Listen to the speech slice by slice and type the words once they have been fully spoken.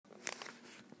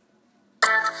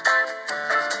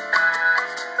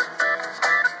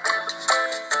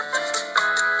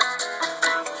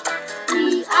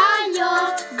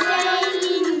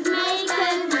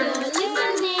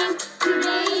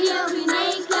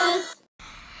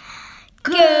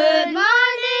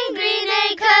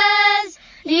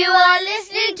You are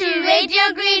listening to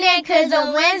Radio Green Acres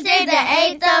on Wednesday the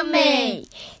 8th of May.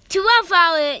 Two of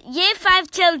our Year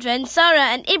 5 children,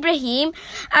 Sarah and Ibrahim,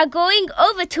 are going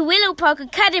over to Willow Park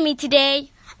Academy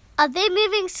today. Are they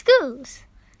moving schools?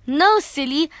 No,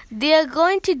 silly. They are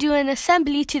going to do an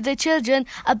assembly to the children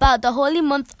about the holy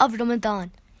month of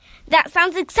Ramadan. That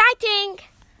sounds exciting.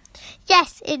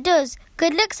 Yes, it does.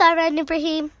 Good luck, Sarah and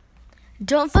Ibrahim.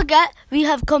 Don't forget, we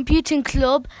have computing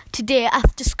club today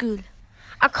after school.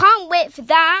 I can't wait for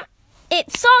that.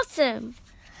 It's awesome.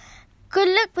 Good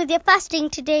luck with your fasting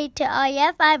today to our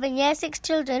Year 5 and Year 6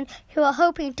 children who are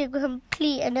hoping to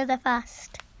complete another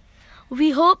fast. We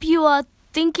hope you are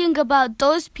thinking about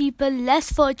those people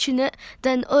less fortunate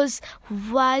than us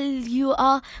while you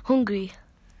are hungry.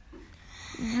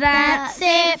 That's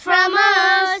it from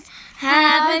us.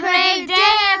 Have a great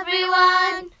day,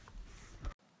 everyone.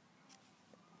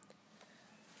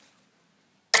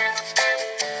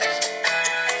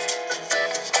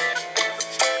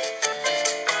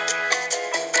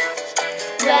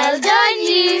 Well done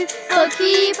you, for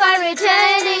keep on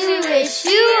returning. We wish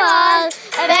you all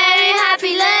a very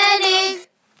happy learning.